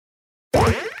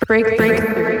Breakthrough.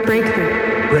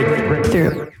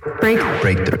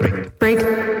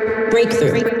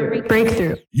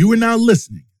 You are now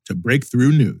listening to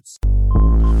Breakthrough News.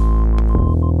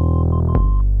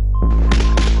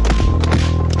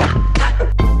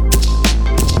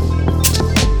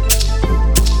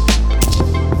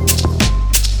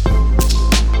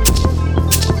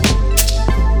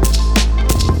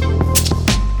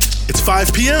 It's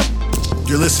 5 p.m.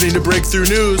 You're listening to Breakthrough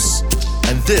News,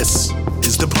 and this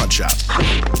is The Punch-Out.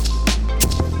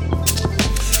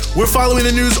 We're following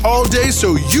the news all day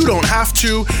so you don't have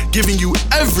to, giving you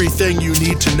everything you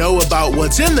need to know about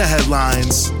what's in the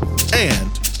headlines and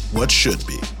what should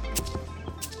be.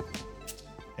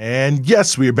 And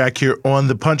yes, we are back here on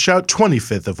The Punch-Out,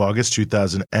 25th of August,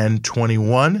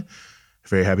 2021.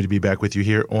 Very happy to be back with you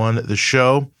here on the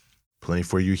show. Plenty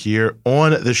for you here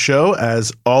on the show.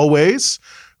 As always,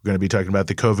 we're going to be talking about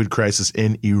the COVID crisis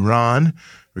in Iran.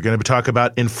 We're going to talk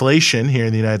about inflation here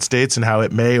in the United States and how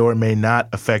it may or may not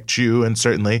affect you, and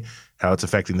certainly how it's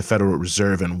affecting the Federal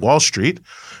Reserve and Wall Street.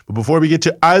 But before we get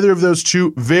to either of those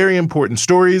two very important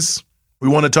stories, we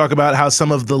want to talk about how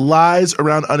some of the lies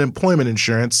around unemployment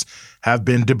insurance have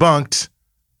been debunked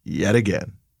yet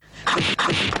again.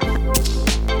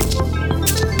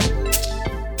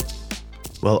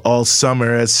 Well, all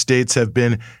summer, as states have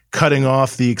been cutting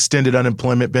off the extended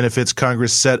unemployment benefits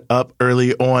Congress set up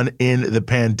early on in the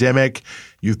pandemic,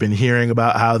 you've been hearing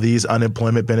about how these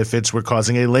unemployment benefits were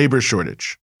causing a labor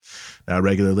shortage. Now,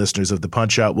 regular listeners of The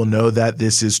Punch-Out will know that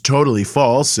this is totally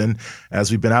false, and as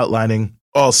we've been outlining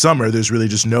all summer, there's really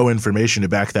just no information to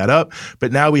back that up.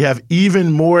 But now we have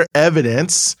even more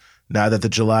evidence now that the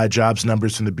July jobs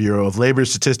numbers from the Bureau of Labor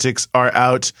Statistics are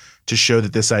out to show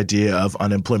that this idea of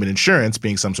unemployment insurance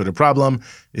being some sort of problem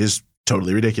is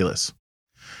totally ridiculous.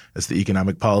 As the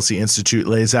Economic Policy Institute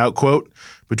lays out, quote,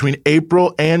 between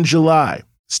April and July,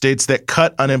 states that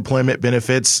cut unemployment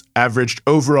benefits averaged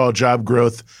overall job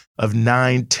growth of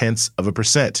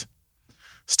 0.9%.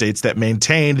 States that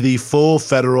maintained the full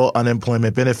federal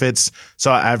unemployment benefits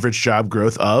saw average job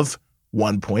growth of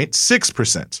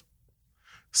 1.6%.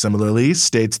 Similarly,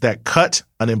 states that cut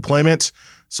unemployment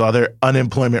saw their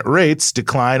unemployment rates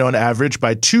decline on average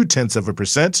by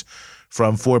 0.2%,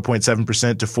 from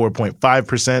 4.7% to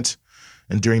 4.5%.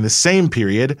 And during the same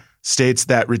period, states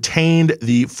that retained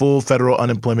the full federal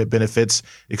unemployment benefits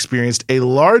experienced a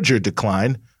larger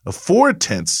decline of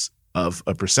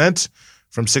 0.4%,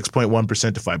 from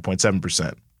 6.1% to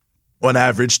 5.7%. On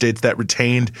average, states that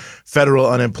retained federal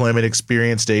unemployment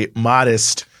experienced a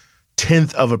modest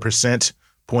 0.1%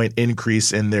 point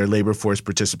increase in their labor force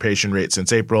participation rate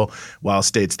since April, while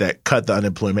states that cut the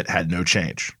unemployment had no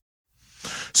change.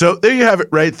 So there you have it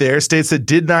right there. States that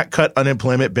did not cut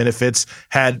unemployment benefits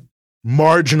had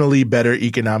marginally better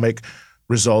economic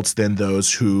results than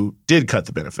those who did cut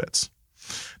the benefits.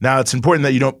 Now, it's important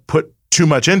that you don't put too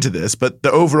much into this, but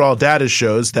the overall data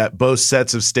shows that both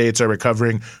sets of states are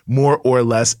recovering more or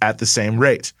less at the same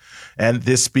rate. And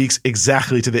this speaks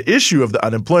exactly to the issue of the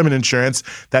unemployment insurance,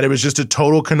 that it was just a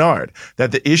total canard,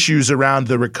 that the issues around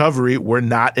the recovery were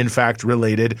not, in fact,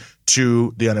 related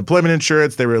to the unemployment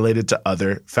insurance. They were related to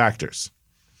other factors.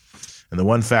 And the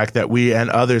one fact that we and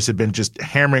others have been just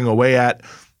hammering away at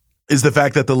is the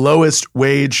fact that the lowest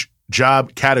wage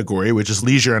job category, which is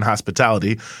leisure and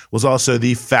hospitality, was also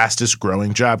the fastest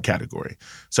growing job category.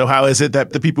 So how is it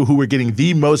that the people who were getting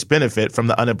the most benefit from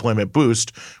the unemployment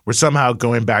boost were somehow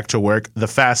going back to work the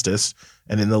fastest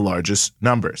and in the largest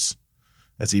numbers?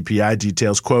 As EPI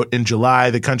details, quote, in July,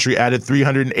 the country added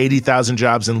 380,000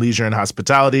 jobs in leisure and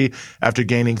hospitality after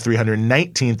gaining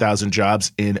 319,000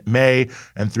 jobs in May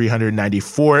and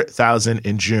 394,000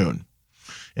 in June.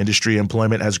 Industry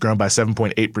employment has grown by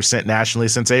 7.8% nationally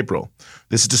since April.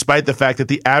 This is despite the fact that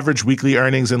the average weekly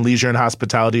earnings in leisure and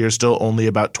hospitality are still only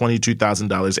about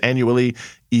 $22,000 annually,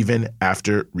 even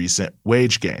after recent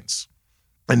wage gains.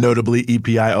 And notably,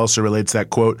 EPI also relates that,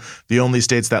 quote, the only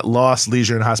states that lost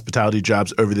leisure and hospitality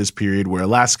jobs over this period were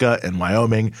Alaska and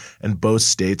Wyoming, and both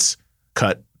states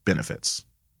cut benefits,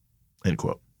 end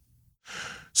quote.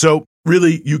 So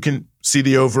really, you can see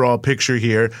the overall picture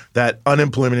here that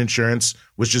unemployment insurance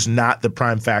was just not the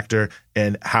prime factor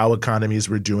in how economies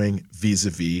were doing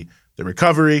vis-a-vis the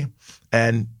recovery,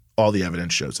 and all the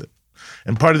evidence shows it.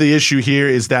 And part of the issue here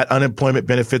is that unemployment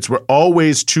benefits were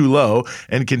always too low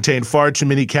and contained far too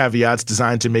many caveats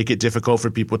designed to make it difficult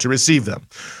for people to receive them.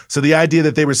 So the idea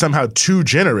that they were somehow too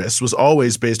generous was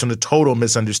always based on a total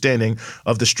misunderstanding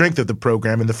of the strength of the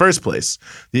program in the first place.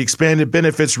 The expanded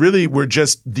benefits really were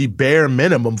just the bare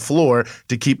minimum floor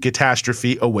to keep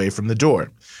catastrophe away from the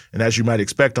door. And as you might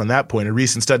expect on that point, a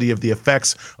recent study of the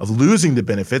effects of losing the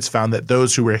benefits found that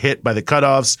those who were hit by the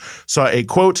cutoffs saw a,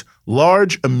 quote,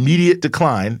 large immediate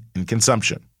decline in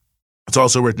consumption. It's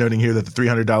also worth noting here that the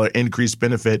 $300 increased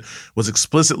benefit was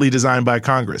explicitly designed by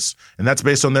Congress, and that's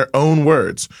based on their own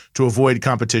words, to avoid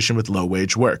competition with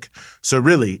low-wage work. So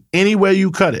really, any way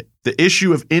you cut it, the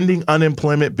issue of ending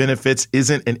unemployment benefits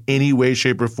isn't in any way,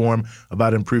 shape, or form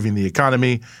about improving the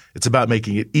economy. It's about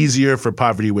making it easier for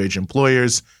poverty wage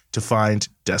employers to find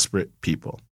desperate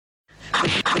people.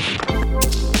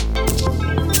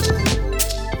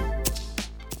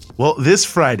 Well, this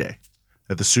Friday,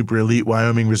 at the super elite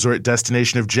Wyoming resort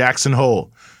destination of Jackson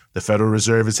Hole, the Federal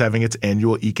Reserve is having its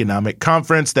annual economic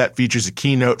conference that features a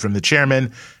keynote from the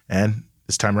chairman. And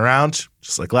this time around,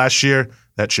 just like last year,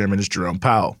 that chairman is Jerome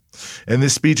Powell. And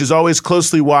this speech is always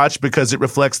closely watched because it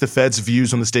reflects the Fed's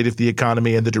views on the state of the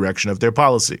economy and the direction of their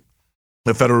policy.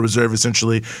 The Federal Reserve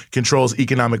essentially controls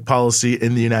economic policy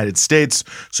in the United States,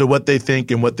 so what they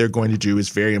think and what they're going to do is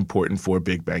very important for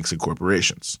big banks and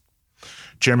corporations.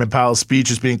 Chairman Powell's speech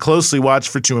is being closely watched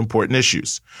for two important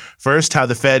issues. First, how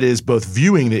the Fed is both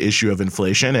viewing the issue of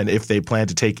inflation and if they plan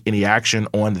to take any action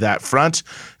on that front.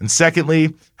 And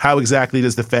secondly, how exactly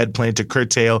does the Fed plan to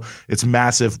curtail its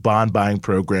massive bond buying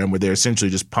program where they're essentially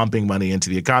just pumping money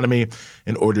into the economy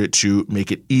in order to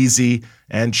make it easy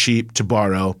and cheap to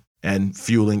borrow and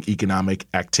fueling economic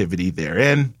activity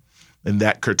therein. And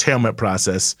that curtailment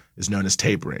process is known as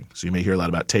tapering. So you may hear a lot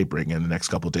about tapering in the next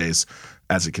couple of days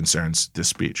as it concerns this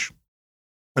speech.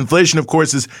 Inflation, of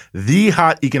course, is the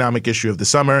hot economic issue of the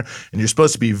summer, and you're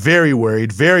supposed to be very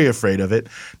worried, very afraid of it.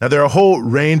 Now, there are a whole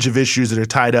range of issues that are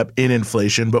tied up in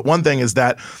inflation, but one thing is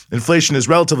that inflation is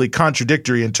relatively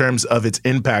contradictory in terms of its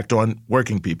impact on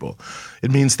working people.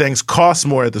 It means things cost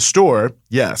more at the store,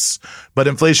 yes, but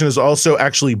inflation is also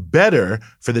actually better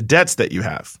for the debts that you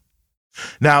have.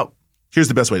 Now, here's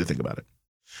the best way to think about it.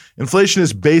 Inflation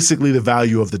is basically the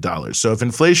value of the dollar. So if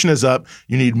inflation is up,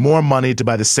 you need more money to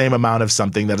buy the same amount of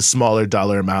something that a smaller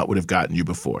dollar amount would have gotten you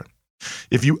before.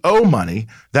 If you owe money,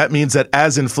 that means that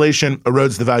as inflation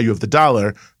erodes the value of the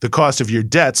dollar, the cost of your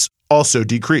debts also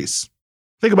decrease.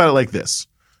 Think about it like this.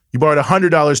 You borrowed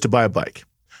 $100 to buy a bike.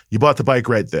 You bought the bike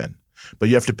right then, but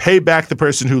you have to pay back the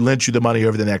person who lent you the money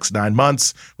over the next 9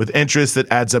 months with interest that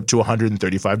adds up to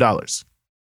 $135.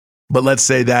 But let's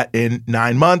say that in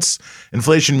 9 months,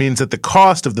 inflation means that the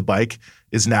cost of the bike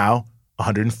is now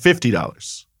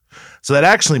 $150. So that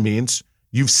actually means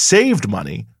you've saved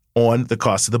money on the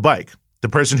cost of the bike. The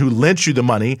person who lent you the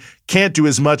money can't do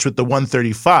as much with the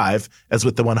 $135 as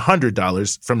with the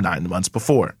 $100 from 9 months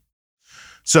before.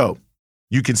 So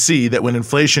you can see that when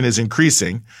inflation is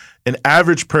increasing, an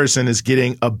average person is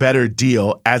getting a better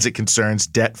deal as it concerns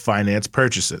debt finance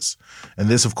purchases. And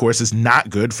this, of course, is not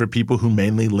good for people who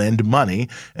mainly lend money,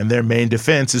 and their main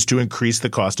defense is to increase the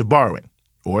cost of borrowing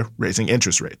or raising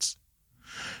interest rates.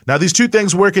 Now, these two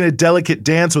things work in a delicate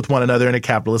dance with one another in a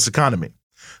capitalist economy.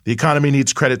 The economy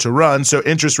needs credit to run, so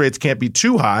interest rates can't be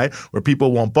too high or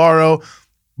people won't borrow.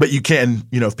 But you can,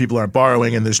 if people aren't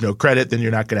borrowing and there's no credit, then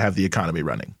you're not going to have the economy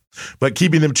running. But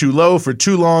keeping them too low for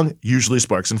too long usually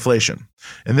sparks inflation.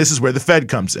 And this is where the Fed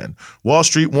comes in. Wall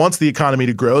Street wants the economy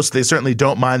to grow, so they certainly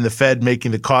don't mind the Fed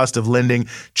making the cost of lending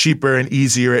cheaper and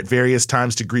easier at various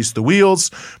times to grease the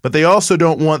wheels. But they also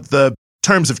don't want the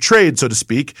terms of trade, so to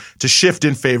speak, to shift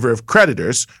in favor of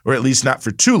creditors, or at least not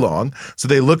for too long. So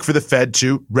they look for the Fed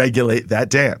to regulate that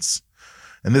dance.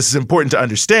 And this is important to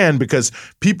understand because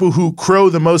people who crow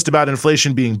the most about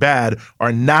inflation being bad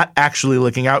are not actually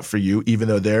looking out for you, even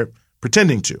though they're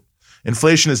pretending to.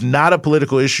 Inflation is not a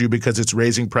political issue because it's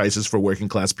raising prices for working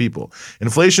class people.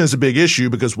 Inflation is a big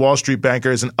issue because Wall Street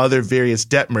bankers and other various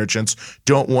debt merchants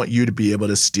don't want you to be able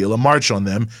to steal a march on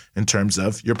them in terms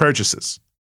of your purchases.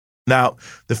 Now,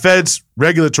 the Fed's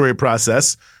regulatory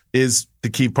process is the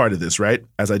key part of this, right?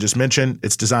 As I just mentioned,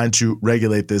 it's designed to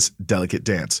regulate this delicate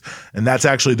dance. And that's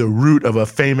actually the root of a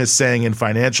famous saying in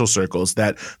financial circles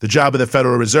that the job of the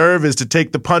Federal Reserve is to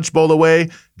take the punch bowl away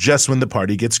just when the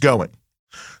party gets going.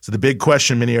 So the big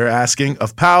question many are asking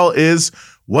of Powell is,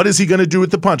 what is he going to do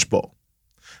with the punch bowl?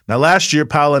 Now, last year,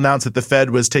 Powell announced that the Fed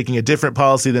was taking a different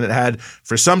policy than it had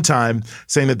for some time,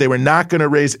 saying that they were not going to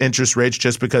raise interest rates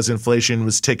just because inflation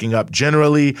was ticking up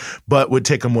generally, but would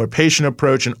take a more patient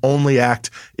approach and only act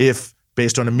if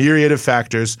based on a myriad of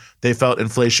factors, they felt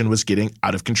inflation was getting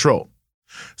out of control.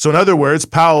 So in other words,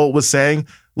 Powell was saying,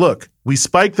 look, we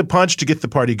spiked the punch to get the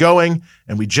party going,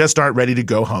 and we just aren't ready to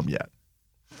go home yet.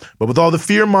 But with all the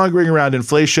fear-mongering around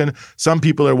inflation, some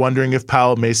people are wondering if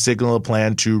Powell may signal a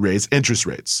plan to raise interest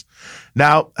rates.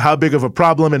 Now, how big of a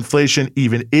problem inflation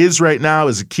even is right now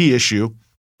is a key issue,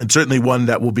 and certainly one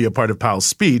that will be a part of Powell's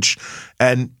speech.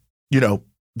 And,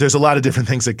 there's a lot of different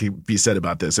things that could be said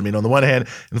about this. I mean, on the one hand,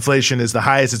 inflation is the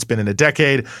highest it's been in a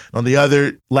decade. On the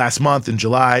other, last month in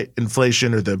July,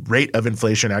 inflation, or the rate of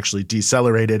inflation, actually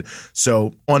decelerated.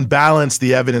 So on balance,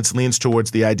 the evidence leans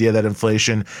towards the idea that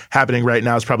inflation happening right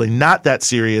now is probably not that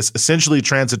serious, essentially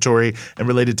transitory and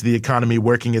related to the economy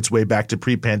working its way back to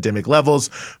pre-pandemic levels.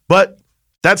 But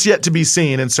that's yet to be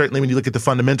seen, and certainly when you look at the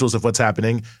fundamentals of what's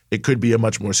happening, it could be a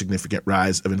much more significant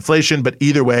rise of inflation. But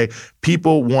either way,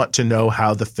 people want to know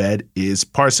how the Fed is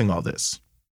parsing all this.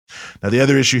 Now, the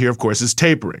other issue here, of course, is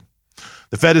tapering.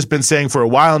 The Fed has been saying for a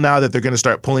while now that they're going to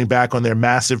start pulling back on their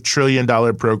massive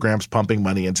trillion-dollar programs pumping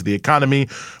money into the economy,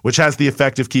 which has the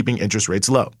effect of keeping interest rates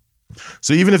low.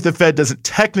 So even if the Fed doesn't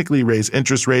technically raise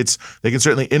interest rates, they can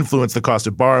certainly influence the cost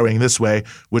of borrowing this way,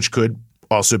 which could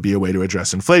also be a way to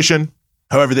address inflation.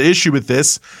 However, the issue with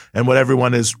this, and what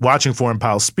everyone is watching for in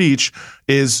Powell's speech,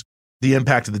 is the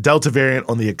impact of the Delta variant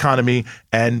on the economy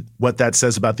and what that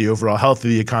says about the overall health of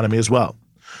the economy as well.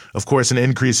 Of course, an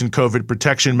increase in COVID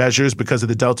protection measures because of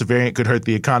the Delta variant could hurt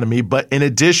the economy. But in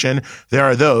addition, there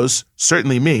are those,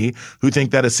 certainly me, who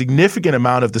think that a significant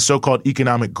amount of the so-called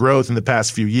economic growth in the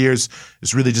past few years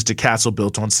is really just a castle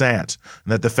built on sand,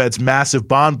 and that the Fed's massive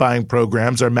bond buying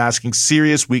programs are masking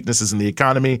serious weaknesses in the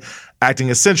economy, acting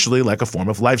essentially like a form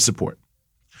of life support.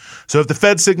 So if the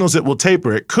Fed signals it will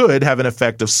taper, it could have an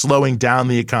effect of slowing down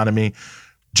the economy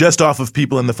just off of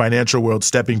people in the financial world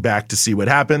stepping back to see what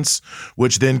happens,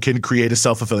 which then can create a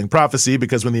self-fulfilling prophecy,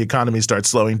 because when the economy starts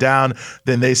slowing down,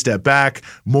 then they step back.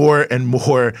 More and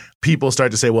more people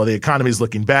start to say, well, the economy is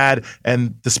looking bad,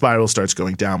 and the spiral starts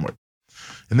going downward.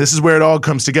 And this is where it all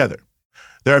comes together.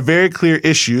 There are very clear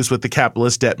issues with the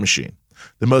capitalist debt machine.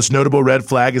 The most notable red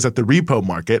flag is that the repo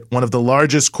market, one of the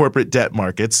largest corporate debt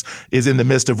markets, is in the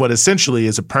midst of what essentially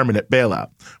is a permanent bailout,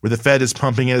 where the Fed is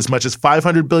pumping in as much as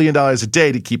 $500 billion a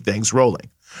day to keep things rolling.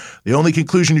 The only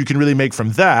conclusion you can really make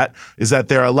from that is that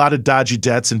there are a lot of dodgy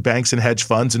debts, and banks and hedge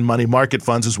funds and money market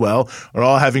funds as well are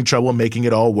all having trouble making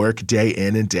it all work day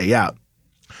in and day out.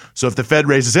 So if the Fed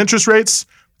raises interest rates,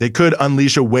 they could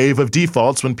unleash a wave of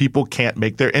defaults when people can't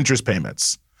make their interest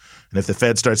payments. And if the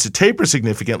Fed starts to taper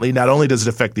significantly, not only does it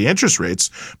affect the interest rates,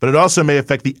 but it also may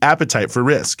affect the appetite for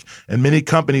risk. And many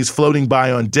companies floating by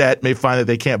on debt may find that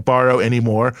they can't borrow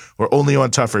anymore or only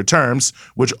on tougher terms,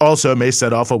 which also may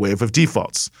set off a wave of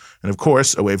defaults. And of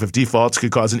course, a wave of defaults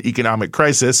could cause an economic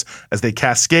crisis as they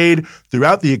cascade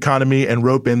throughout the economy and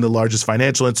rope in the largest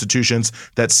financial institutions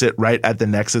that sit right at the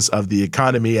nexus of the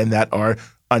economy and that are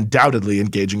undoubtedly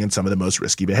engaging in some of the most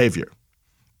risky behavior.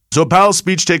 So Powell's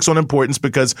speech takes on importance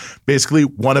because basically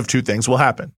one of two things will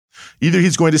happen. Either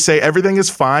he's going to say everything is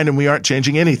fine and we aren't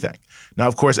changing anything. Now,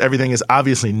 of course, everything is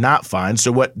obviously not fine.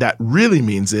 So what that really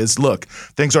means is, look,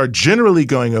 things are generally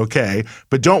going okay,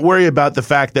 but don't worry about the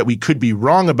fact that we could be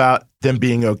wrong about them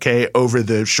being okay over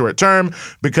the short term,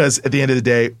 because at the end of the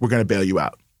day, we're going to bail you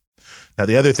out. Now,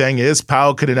 the other thing is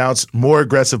Powell could announce more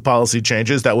aggressive policy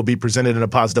changes that will be presented in a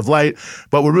positive light,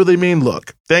 but would really mean,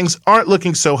 look, things aren't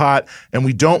looking so hot, and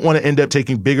we don't want to end up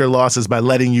taking bigger losses by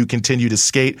letting you continue to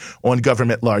skate on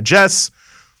government largesse.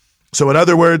 So in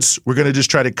other words, we're going to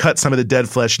just try to cut some of the dead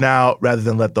flesh now rather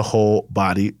than let the whole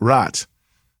body rot.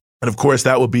 And of course,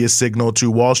 that will be a signal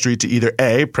to Wall Street to either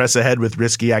A, press ahead with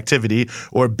risky activity,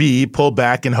 or B, pull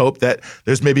back and hope that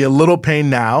there's maybe a little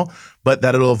pain now, but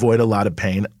that it'll avoid a lot of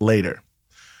pain later.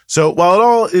 So while it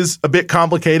all is a bit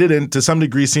complicated and to some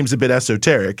degree seems a bit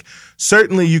esoteric,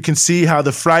 certainly you can see how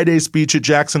the Friday speech at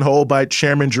Jackson Hole by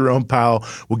Chairman Jerome Powell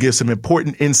will give some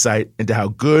important insight into how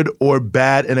good or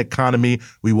bad an economy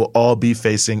we will all be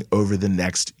facing over the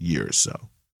next year or so.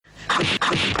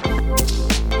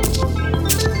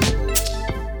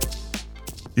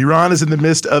 Iran is in the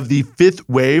midst of the fifth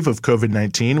wave of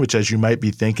COVID-19, which, as you might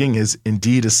be thinking, is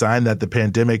indeed a sign that the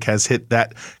pandemic has hit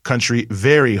that country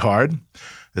very hard.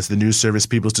 As the news service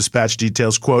People's Dispatch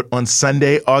details, quote, on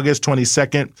Sunday, August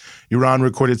 22nd, Iran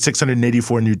recorded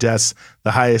 684 new deaths,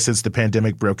 the highest since the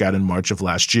pandemic broke out in March of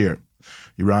last year.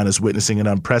 Iran is witnessing an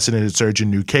unprecedented surge in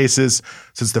new cases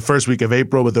since the first week of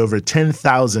April, with over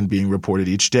 10,000 being reported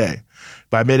each day.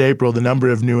 By mid-April, the number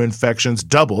of new infections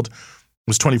doubled,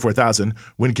 was 24,000,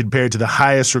 when compared to the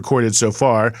highest recorded so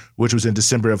far, which was in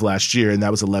December of last year, and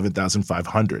that was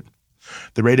 11,500.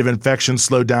 The rate of infection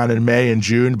slowed down in May and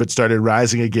June, but started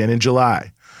rising again in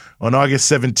July. On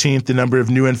August 17th, the number of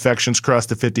new infections crossed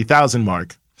the 50,000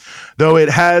 mark. Though it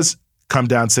has come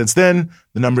down since then,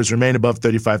 the numbers remain above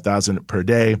 35,000 per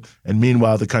day, and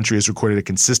meanwhile, the country has recorded a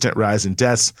consistent rise in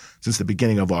deaths since the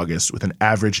beginning of August, with an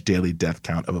average daily death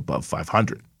count of above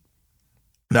 500.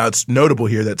 Now, it's notable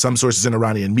here that some sources in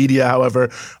Iranian media, however,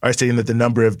 are stating that the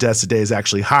number of deaths a day is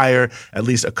actually higher, at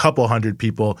least a couple hundred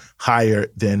people higher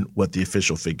than what the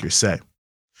official figures say.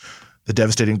 The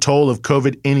devastating toll of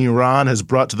COVID in Iran has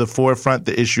brought to the forefront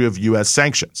the issue of U.S.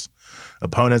 sanctions.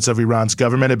 Opponents of Iran's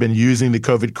government have been using the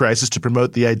COVID crisis to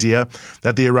promote the idea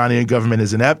that the Iranian government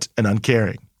is inept and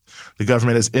uncaring. The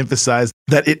government has emphasized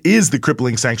that it is the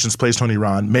crippling sanctions placed on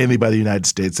Iran, mainly by the United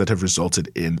States, that have resulted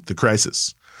in the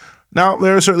crisis. Now,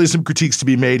 there are certainly some critiques to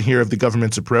be made here of the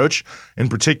government's approach. In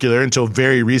particular, until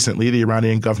very recently, the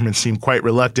Iranian government seemed quite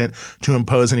reluctant to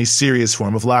impose any serious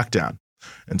form of lockdown,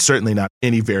 and certainly not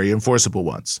any very enforceable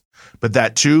ones. But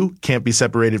that, too, can't be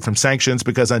separated from sanctions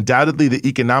because undoubtedly the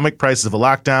economic prices of a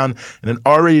lockdown and an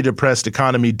already depressed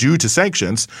economy due to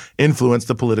sanctions influence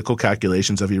the political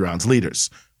calculations of Iran's leaders,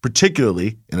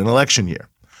 particularly in an election year.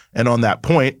 And on that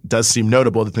point, it does seem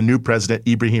notable that the new president,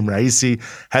 Ibrahim Raisi,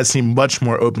 has seemed much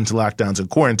more open to lockdowns and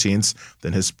quarantines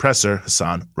than his predecessor,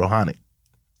 Hassan Rouhani.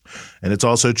 And it's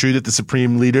also true that the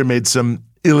supreme leader made some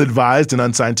ill-advised and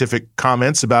unscientific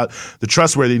comments about the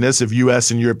trustworthiness of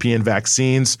U.S. and European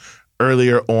vaccines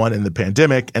earlier on in the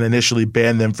pandemic and initially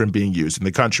banned them from being used in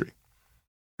the country.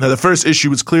 Now, the first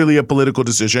issue was clearly a political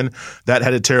decision that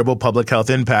had a terrible public health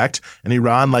impact, and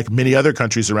Iran, like many other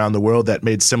countries around the world that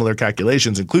made similar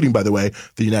calculations, including, by the way,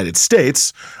 the United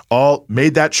States, all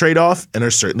made that trade-off and are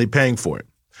certainly paying for it.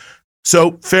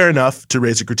 So, fair enough to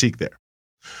raise a critique there.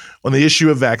 On the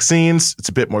issue of vaccines, it's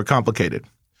a bit more complicated.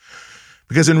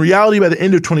 Because in reality, by the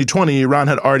end of 2020, Iran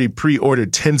had already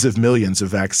pre-ordered tens of millions of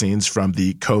vaccines from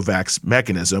the COVAX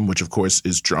mechanism, which of course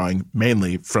is drawing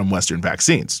mainly from Western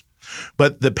vaccines.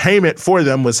 But the payment for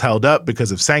them was held up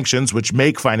because of sanctions, which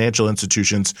make financial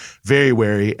institutions very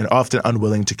wary and often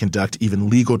unwilling to conduct even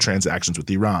legal transactions with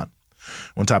Iran.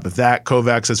 On top of that,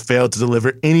 COVAX has failed to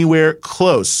deliver anywhere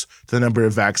close to the number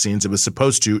of vaccines it was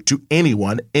supposed to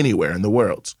anyone, anywhere in the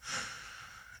world.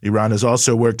 Iran has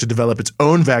also worked to develop its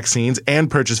own vaccines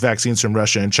and purchase vaccines from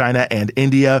Russia and China and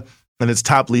India, and its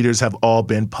top leaders have all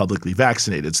been publicly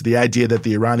vaccinated. So the idea that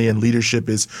the Iranian leadership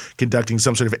is conducting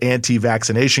some sort of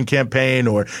anti-vaccination campaign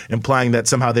or implying that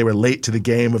somehow they were late to the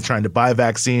game of trying to buy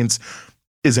vaccines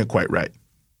isn't quite right.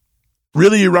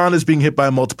 Really, Iran is being hit by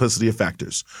a multiplicity of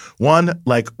factors. One,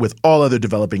 like with all other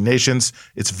developing nations,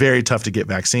 it's very tough to get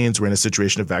vaccines. We're in a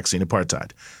situation of vaccine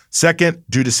apartheid. Second,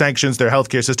 due to sanctions, their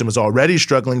healthcare system is already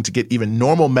struggling to get even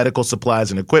normal medical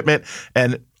supplies and equipment,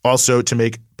 and also to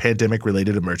make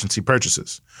pandemic-related emergency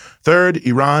purchases. Third,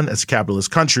 Iran, as a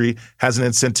capitalist country, has an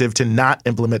incentive to not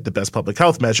implement the best public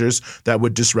health measures that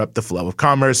would disrupt the flow of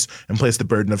commerce and place the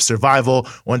burden of survival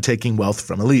on taking wealth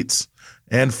from elites.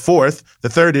 And fourth, the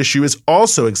third issue is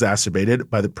also exacerbated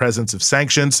by the presence of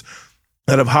sanctions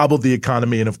that have hobbled the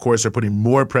economy and, of course, are putting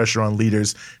more pressure on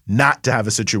leaders not to have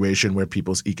a situation where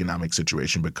people's economic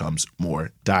situation becomes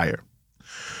more dire.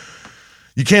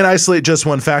 You can't isolate just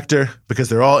one factor because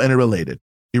they're all interrelated.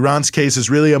 Iran's case is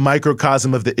really a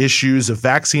microcosm of the issues of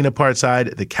vaccine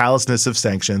apartheid, the callousness of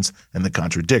sanctions, and the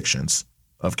contradictions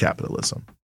of capitalism.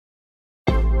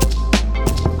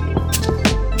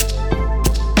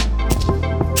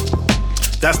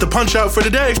 That's the Punch Out for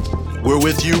today. We're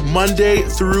with you Monday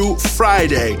through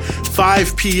Friday,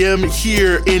 5 p.m.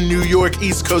 here in New York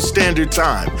East Coast Standard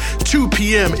Time, 2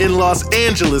 p.m. in Los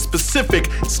Angeles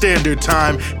Pacific Standard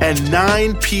Time, and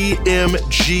 9 p.m.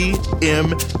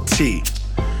 GMT.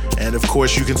 And of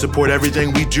course, you can support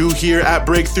everything we do here at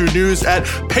Breakthrough News at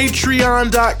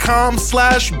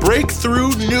patreon.com/Breakthrough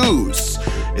News.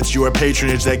 It's your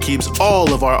patronage that keeps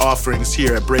all of our offerings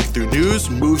here at Breakthrough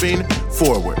News moving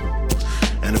forward.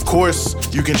 And of course,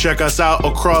 you can check us out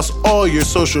across all your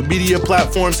social media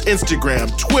platforms,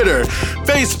 Instagram, Twitter,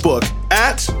 Facebook,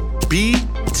 at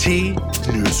BT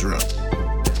Newsroom.